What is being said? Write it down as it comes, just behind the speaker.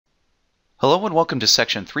Hello and welcome to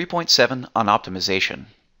section 3.7 on optimization.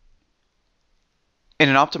 In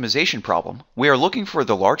an optimization problem, we are looking for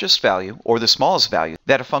the largest value or the smallest value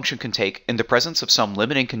that a function can take in the presence of some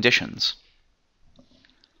limiting conditions.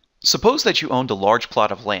 Suppose that you owned a large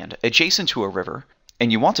plot of land adjacent to a river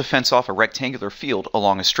and you want to fence off a rectangular field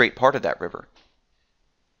along a straight part of that river.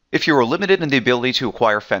 If you are limited in the ability to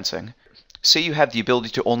acquire fencing, say you have the ability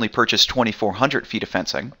to only purchase 2,400 feet of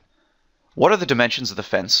fencing, what are the dimensions of the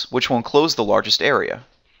fence which will enclose the largest area?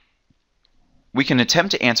 We can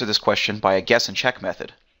attempt to answer this question by a guess and check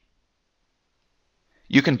method.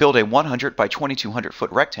 You can build a 100 by 2,200 foot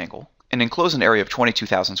rectangle and enclose an area of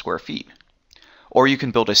 22,000 square feet. Or you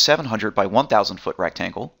can build a 700 by 1,000 foot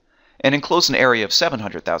rectangle and enclose an area of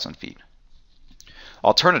 700,000 feet.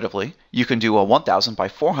 Alternatively, you can do a 1,000 by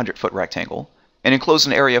 400 foot rectangle and enclose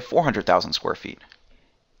an area of 400,000 square feet.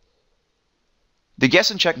 The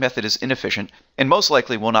guess and check method is inefficient and most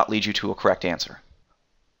likely will not lead you to a correct answer.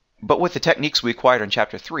 But with the techniques we acquired in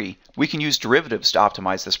Chapter 3, we can use derivatives to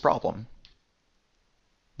optimize this problem.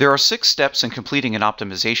 There are 6 steps in completing an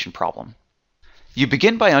optimization problem. You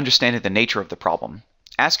begin by understanding the nature of the problem,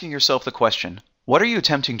 asking yourself the question, what are you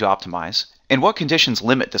attempting to optimize, and what conditions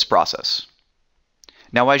limit this process?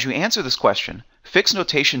 Now, as you answer this question, fix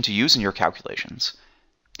notation to use in your calculations.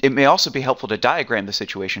 It may also be helpful to diagram the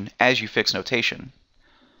situation as you fix notation.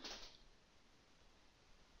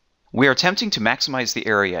 We are attempting to maximize the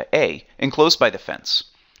area A enclosed by the fence,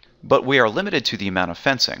 but we are limited to the amount of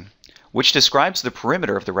fencing, which describes the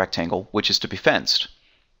perimeter of the rectangle which is to be fenced.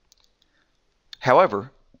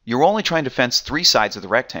 However, you're only trying to fence 3 sides of the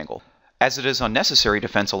rectangle, as it is unnecessary to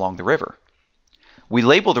fence along the river. We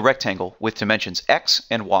label the rectangle with dimensions x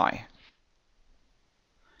and y.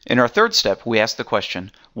 In our third step, we ask the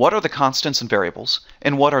question, what are the constants and variables,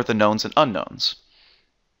 and what are the knowns and unknowns?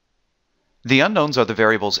 The unknowns are the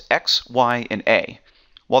variables x, y, and a,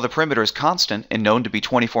 while the perimeter is constant and known to be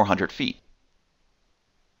 2,400 feet.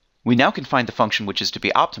 We now can find the function which is to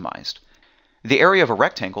be optimized. The area of a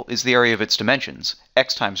rectangle is the area of its dimensions,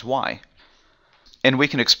 x times y, and we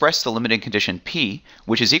can express the limiting condition p,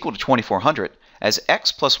 which is equal to 2,400, as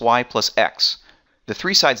x plus y plus x, the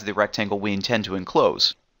 3 sides of the rectangle we intend to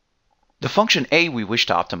enclose. The function a we wish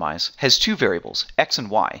to optimize has 2 variables, x and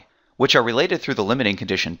y, which are related through the limiting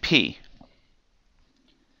condition p.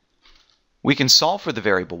 We can solve for the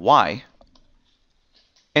variable y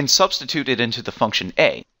and substitute it into the function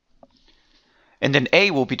a, and then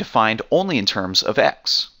a will be defined only in terms of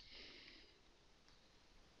x.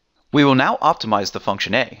 We will now optimize the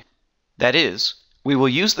function a. That is, we will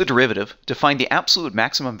use the derivative to find the absolute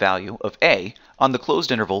maximum value of a on the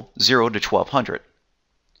closed interval 0 to 1,200.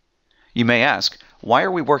 You may ask, why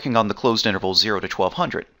are we working on the closed interval 0 to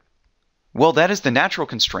 1,200? Well, that is the natural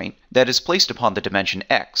constraint that is placed upon the dimension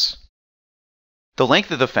x. The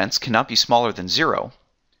length of the fence cannot be smaller than 0,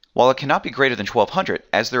 while it cannot be greater than 1,200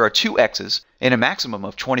 as there are 2 x's and a maximum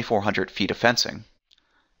of 2,400 feet of fencing.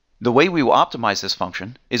 The way we will optimize this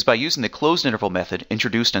function is by using the closed interval method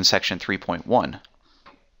introduced in section 3.1.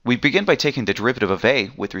 We begin by taking the derivative of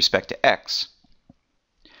a with respect to x.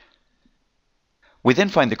 We then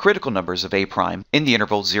find the critical numbers of a prime in the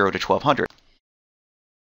interval 0 to 1,200.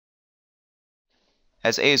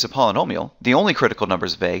 As a is a polynomial, the only critical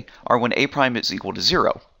numbers of a are when a prime is equal to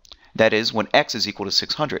 0, that is, when x is equal to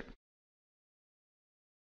 600.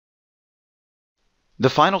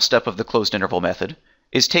 The final step of the closed interval method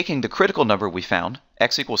is taking the critical number we found,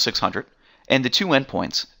 x equals 600, and the 2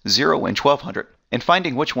 endpoints, 0 and 1,200, and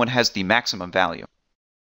finding which one has the maximum value.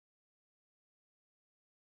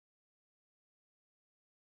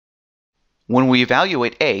 When we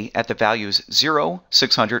evaluate a at the values 0,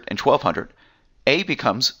 600, and 1,200, a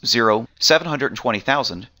becomes 0,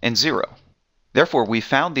 720,000, and 0. Therefore, we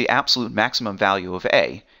found the absolute maximum value of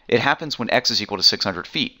a. It happens when x is equal to 600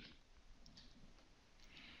 feet.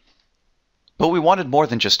 But we wanted more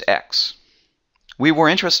than just x. We were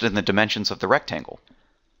interested in the dimensions of the rectangle.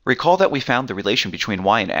 Recall that we found the relation between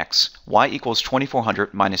y and x, y equals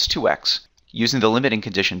 2,400 minus 2x, using the limiting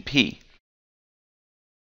condition p.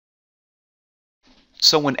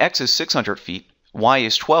 So when x is 600 feet, y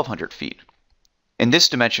is 1,200 feet. And this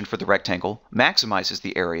dimension for the rectangle maximizes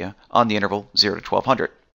the area on the interval 0 to 1,200.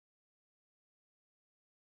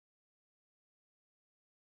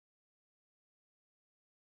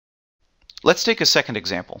 Let's take a second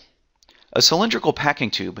example. A cylindrical packing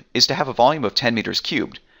tube is to have a volume of 10 meters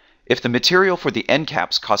cubed if the material for the end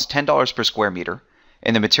caps costs $10 per square meter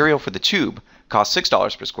and the material for the tube costs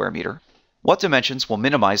 $6 per square meter. What dimensions will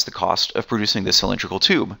minimize the cost of producing the cylindrical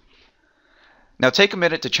tube? Now take a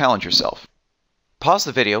minute to challenge yourself. Pause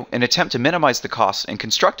the video and attempt to minimize the costs in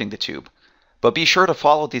constructing the tube, but be sure to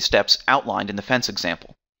follow the steps outlined in the fence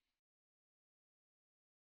example.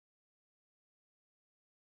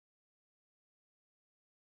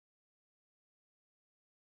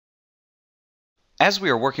 As we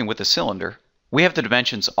are working with the cylinder, we have the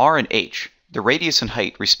dimensions r and h, the radius and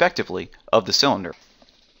height, respectively, of the cylinder.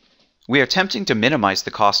 We are attempting to minimize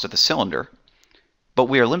the cost of the cylinder, but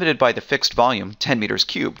we are limited by the fixed volume, 10 meters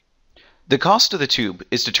cubed. The cost of the tube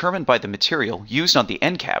is determined by the material used on the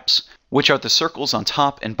end caps, which are the circles on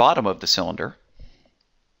top and bottom of the cylinder,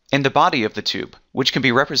 and the body of the tube, which can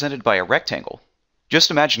be represented by a rectangle.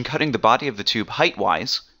 Just imagine cutting the body of the tube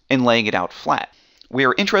height-wise and laying it out flat. We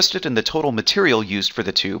are interested in the total material used for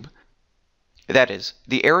the tube, that is,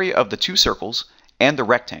 the area of the two circles and the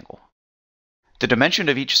rectangle. The dimension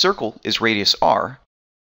of each circle is radius r,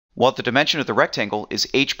 while the dimension of the rectangle is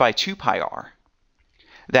h by 2 pi r.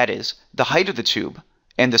 That is, the height of the tube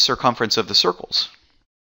and the circumference of the circles.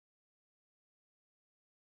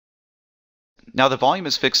 Now the volume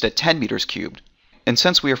is fixed at 10 meters cubed, and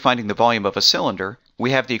since we are finding the volume of a cylinder,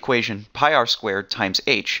 we have the equation pi r squared times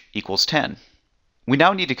h equals 10. We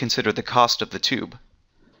now need to consider the cost of the tube.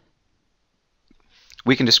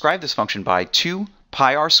 We can describe this function by 2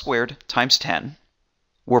 pi r squared times 10,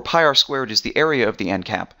 where pi r squared is the area of the end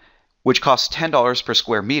cap, which costs $10 per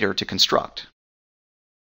square meter to construct.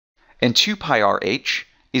 And 2 pi r h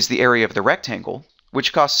is the area of the rectangle,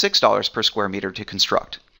 which costs $6 per square meter to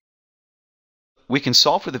construct. We can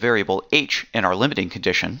solve for the variable h in our limiting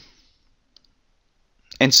condition,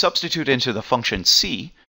 and substitute into the function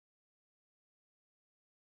c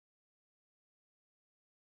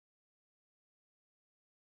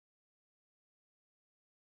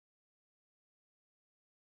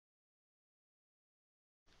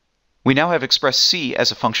We now have expressed c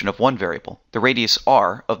as a function of one variable, the radius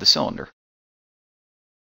r of the cylinder.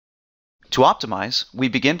 To optimize, we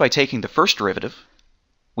begin by taking the first derivative.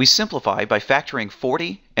 We simplify by factoring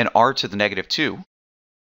 40 and r to the negative 2,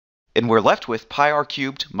 and we're left with pi r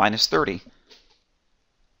cubed minus 30.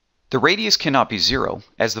 The radius cannot be 0,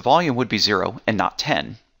 as the volume would be 0 and not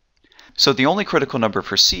 10. So the only critical number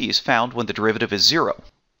for c is found when the derivative is 0.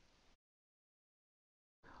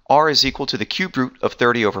 R is equal to the cubed root of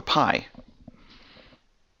 30 over pi.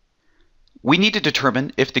 We need to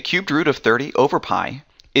determine if the cubed root of 30 over pi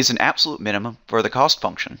is an absolute minimum for the cost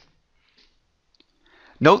function.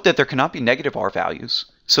 Note that there cannot be negative r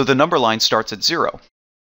values, so the number line starts at 0.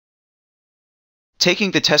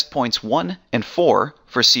 Taking the test points 1 and 4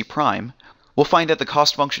 for c prime, we'll find that the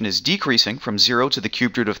cost function is decreasing from 0 to the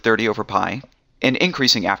cubed root of 30 over pi, and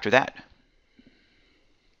increasing after that.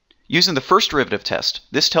 Using the first derivative test,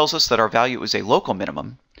 this tells us that our value is a local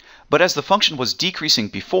minimum, but as the function was decreasing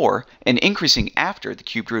before and increasing after the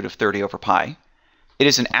cubed root of 30 over pi, it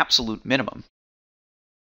is an absolute minimum.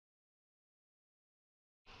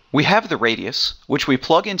 We have the radius, which we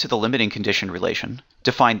plug into the limiting condition relation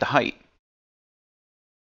to find the height.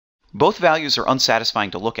 Both values are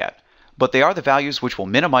unsatisfying to look at, but they are the values which will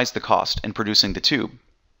minimize the cost in producing the tube.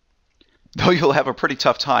 Though you'll have a pretty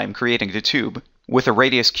tough time creating the tube with a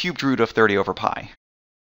radius cubed root of 30 over pi.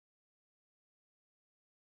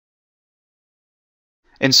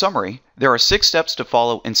 In summary, there are 6 steps to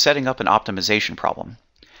follow in setting up an optimization problem.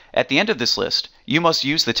 At the end of this list, you must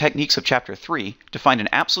use the techniques of Chapter 3 to find an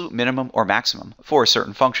absolute minimum or maximum for a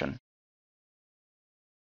certain function.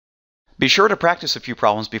 Be sure to practice a few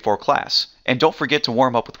problems before class, and don't forget to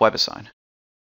warm up with WebAssign.